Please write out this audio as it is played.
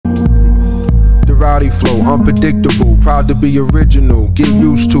rowdy flow, unpredictable, proud to be original. Get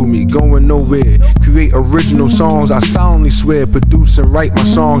used to me, going nowhere. Create original songs, I solemnly swear. Produce and write my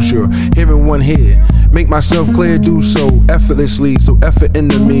songs, you're hearing one here. Make myself clear, do so effortlessly, so effort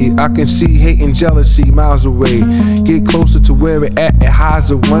into me. I can see hate and jealousy miles away. Get closer to where it at, it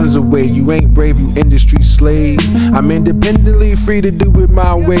hides or runs away. You ain't brave, you industry slave. I'm independently free to do it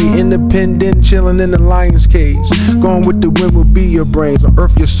my way. Independent, chilling in the lion's cage. Going with the wind will be your brains. On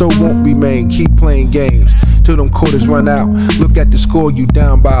earth your soul won't be made. Keep playing games till them quarters run out. Look at the score, you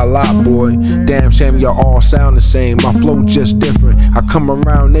down by a lot, boy. Damn shame y'all all sound the same. My flow just different. I come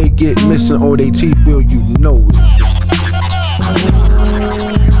around, they get missing, or they teeth will, you know it.